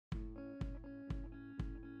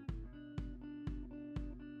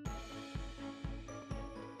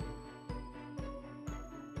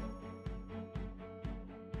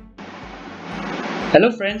Hello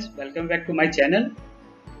friends, welcome back to my channel.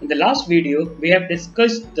 In the last video, we have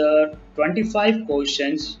discussed the 25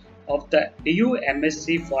 questions of the DU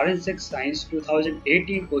MSc Forensic Science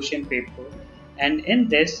 2018 question paper, and in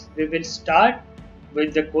this we will start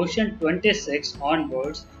with the question 26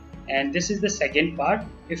 onwards, and this is the second part.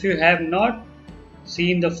 If you have not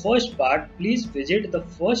seen the first part, please visit the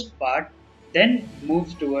first part, then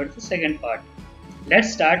move towards the second part.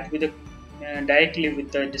 Let's start with directly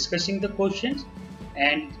with the discussing the questions.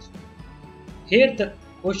 And here the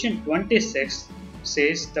question 26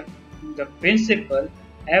 says the principle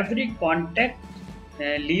every contact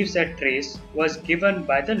leaves a trace was given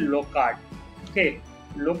by the Locard. Okay,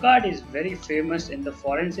 Locard is very famous in the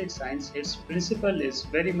forensic science. Its principle is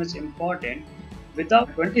very much important.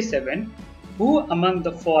 Without 27, who among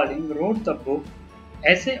the following wrote the book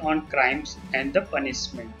Essay on Crimes and the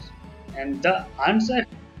Punishments? And the answer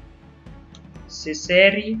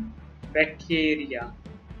Cesare Beccaria.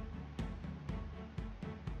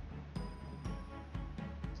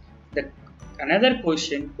 The another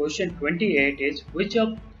question 28 is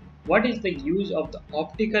what is the use of the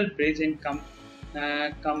optical bridge in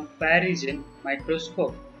comparison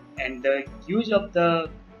microscope? And the use of the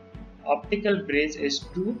optical bridge is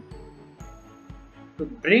to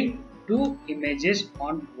bring two images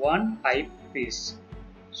on one eyepiece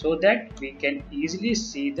so that we can easily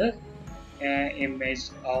see the image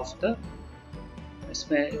of the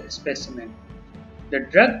specimen. The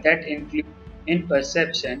drug that includes in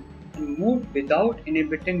perception and mood without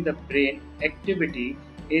inhibiting the brain activity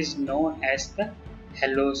is known as the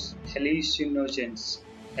hallucinogens.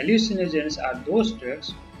 Hallucinogens are those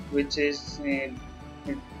drugs which induces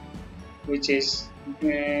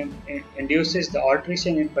the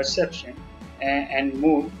alteration in perception and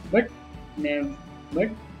mood, but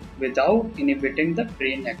without inhibiting the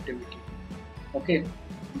brain activity. Okay.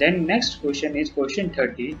 Then next question is question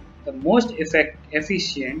 30. The most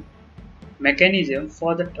efficient mechanism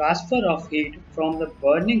for the transfer of heat from the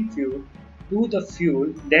burning fuel to the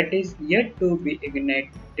fuel that is yet to be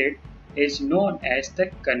ignited is known as the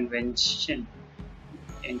convection.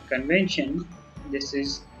 In convection, this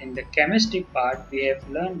is in the chemistry part we have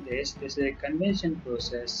learned this. This is a convection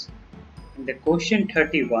process. In the question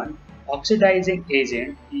 31, oxidizing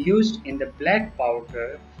agent used in the black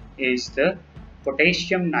powder is the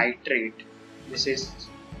potassium nitrate. This is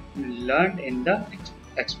learned in the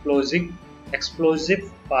explosive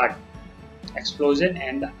part, explosion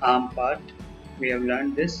and the arm part. We have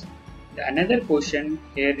learned this. Another question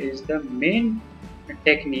here is the main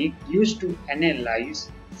technique used to analyze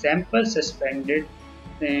samples suspended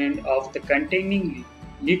and of the containing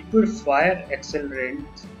liquid fire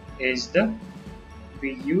accelerant is the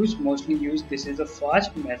mostly use. This is a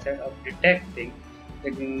fast method of detecting.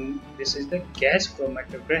 This is the gas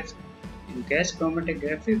chromatography. In gas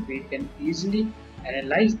chromatography, we can easily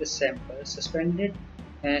analyze the sample suspected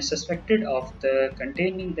of the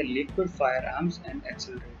containing the liquid firearms and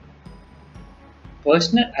accelerator.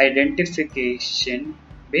 Personal identification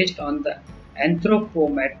based on the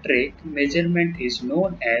anthropometric measurement is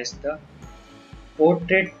known as the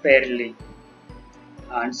portrait parallel.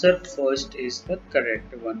 Answer first is the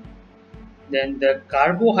correct one. Then the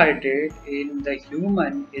carbohydrate in the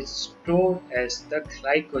human is stored as the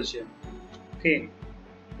glycogen. Okay,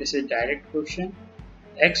 this is a direct question.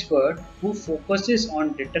 Expert who focuses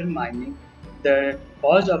on determining the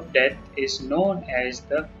cause of death is known as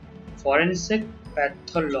the forensic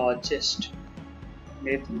pathologist.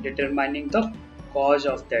 Determining the cause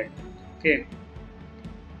of death. Okay,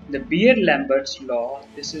 the Beer-Lambert's law.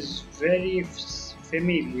 This is very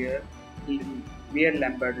familiar.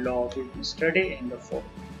 Beer-Lambert law we study in the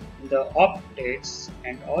optics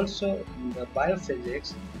and also in the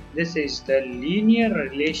biophysics. This is the linear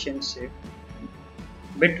relationship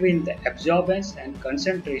between the absorbance and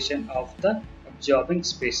concentration of the absorbing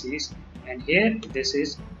species, and here this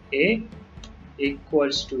is A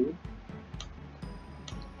equals to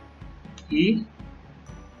E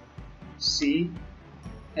C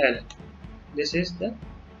L. This is the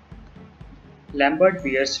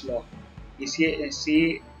Lambert-Beer's law.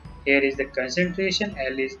 C here is the concentration,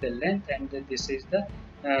 L is the length, and this is the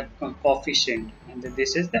coefficient, and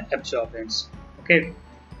this is the absorbance. Okay,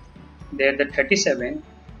 there the 37.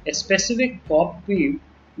 A specific copy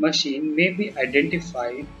machine may be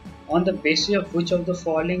identified on the basis of which of the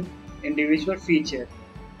following individual feature.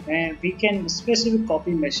 We can specific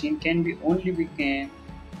copy machine can be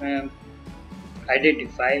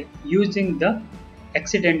identify using the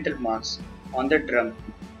accidental marks on the drum.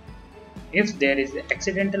 If there is an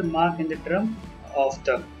accidental mark in the drum of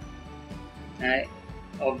the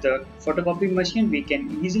of the photocopy machine, we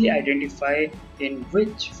can easily identify in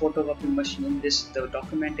which photocopy machine the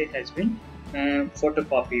document has been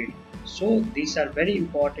photocopied. So these are very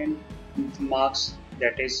important marks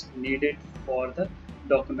that is needed for the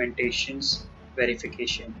documentation's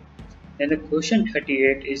verification. Then the question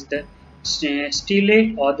 38 is the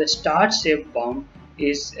stellate or the star-shaped bound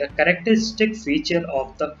is a characteristic feature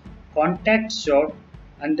of the contact shot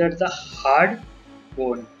under the hard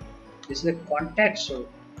bone. This is a contact shot,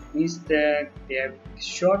 means that they are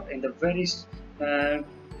shot in the very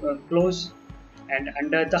close and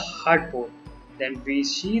under the hard bone. Then we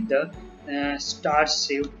see the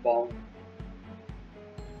star-shaped bound.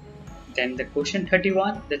 Then the question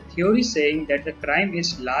 31, the theory saying that the crime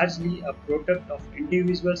is largely a product of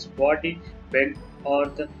individual's body build or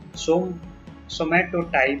the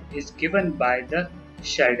somatotype is given by the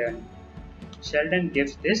Sheldon. Sheldon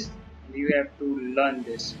gives this, and you have to learn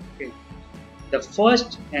this. Okay. The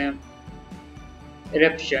first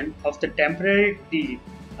eruption of the temporary teeth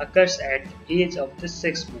occurs at the age of the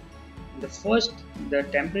 6th month. The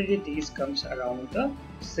temporary teeth comes around the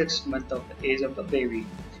 6th month of the age of the baby.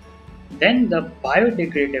 Then the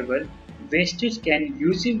biodegradable wastage can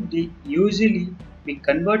usually be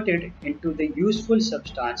converted into the useful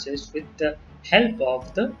substances with the help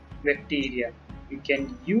of the bacteria. We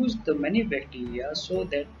can use the many bacteria so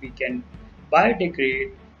that we can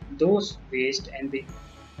biodegrade those waste and they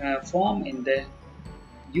form in the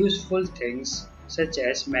useful things such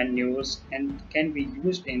as manures and can be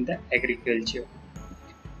used in the agriculture.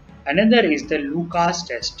 Another is the Lucas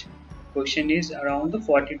test. Question is around the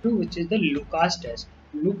 42, which is the Lucas test.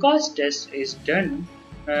 Lucas test is done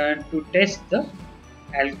to test the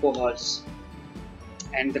alcohols.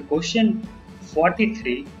 And the question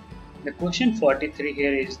 43,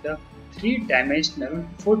 here is the three-dimensional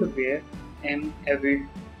footwear and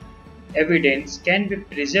evidence can be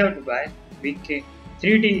preserved by 3D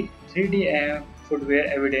footwear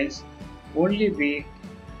evidence only be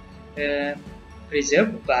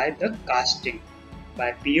preserved by the casting.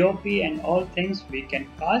 By POP and all things, we can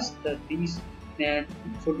cast these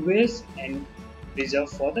footwears and preserve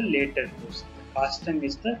for the later use. The casting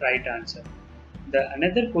is the right answer. The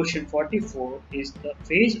another question 44 is the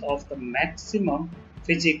phase of the maximum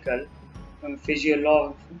physical,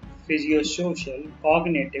 physiosocial,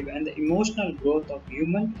 cognitive, and the emotional growth of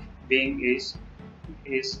human being is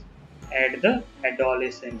at the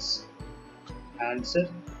adolescence. Answer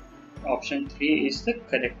option 3 is the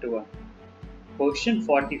correct one. Question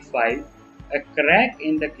 45. A crack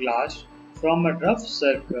in the glass from a rough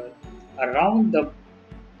circle around the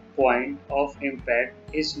point of impact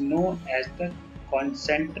is known as the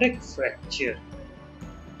concentric fracture.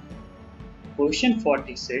 Question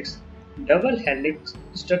 46. Double helix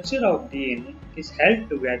structure of DNA is held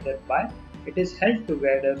together by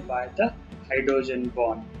the hydrogen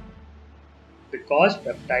bond. Because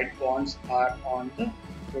peptide bonds are on the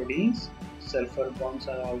proteins, sulfur bonds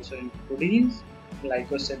are also in proteins,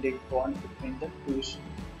 glycosidic bond between the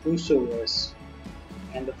two sugars.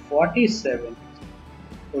 And the 47th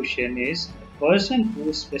question is a person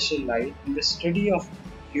who specializes in the study of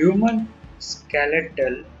human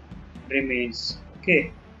skeletal remains,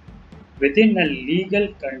 within a legal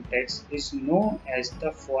context is known as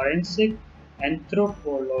the forensic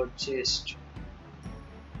anthropologist.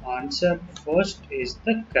 Answer first is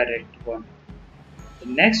the correct one. The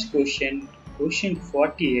next question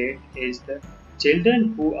 48 is the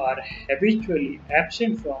children who are habitually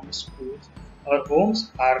absent from schools or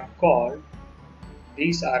homes are called,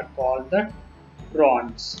 these are called the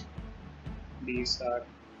trons. These are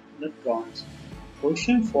the trons.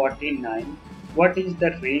 Question 49. What is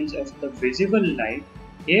the range of the visible light?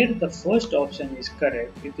 Here the first option is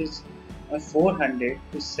correct. It is 400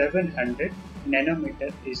 to 700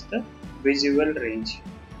 nanometer is the visible range.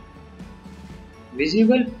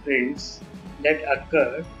 Visible prints that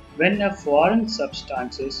occur when a foreign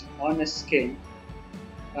substances on a skin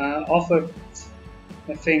of a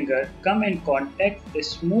finger come in contact with the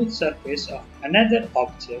smooth surface of another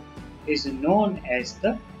object is known as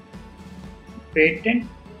the patent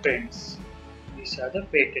prints. These are the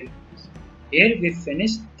patent prints. Here we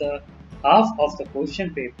finished the half of the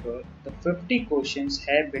question paper. The 50 questions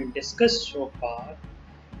have been discussed so far.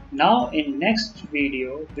 Now in next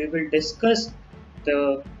video we will discuss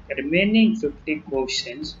the remaining 50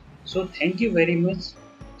 questions. So thank you very much.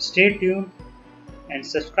 Stay tuned and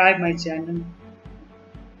subscribe my channel.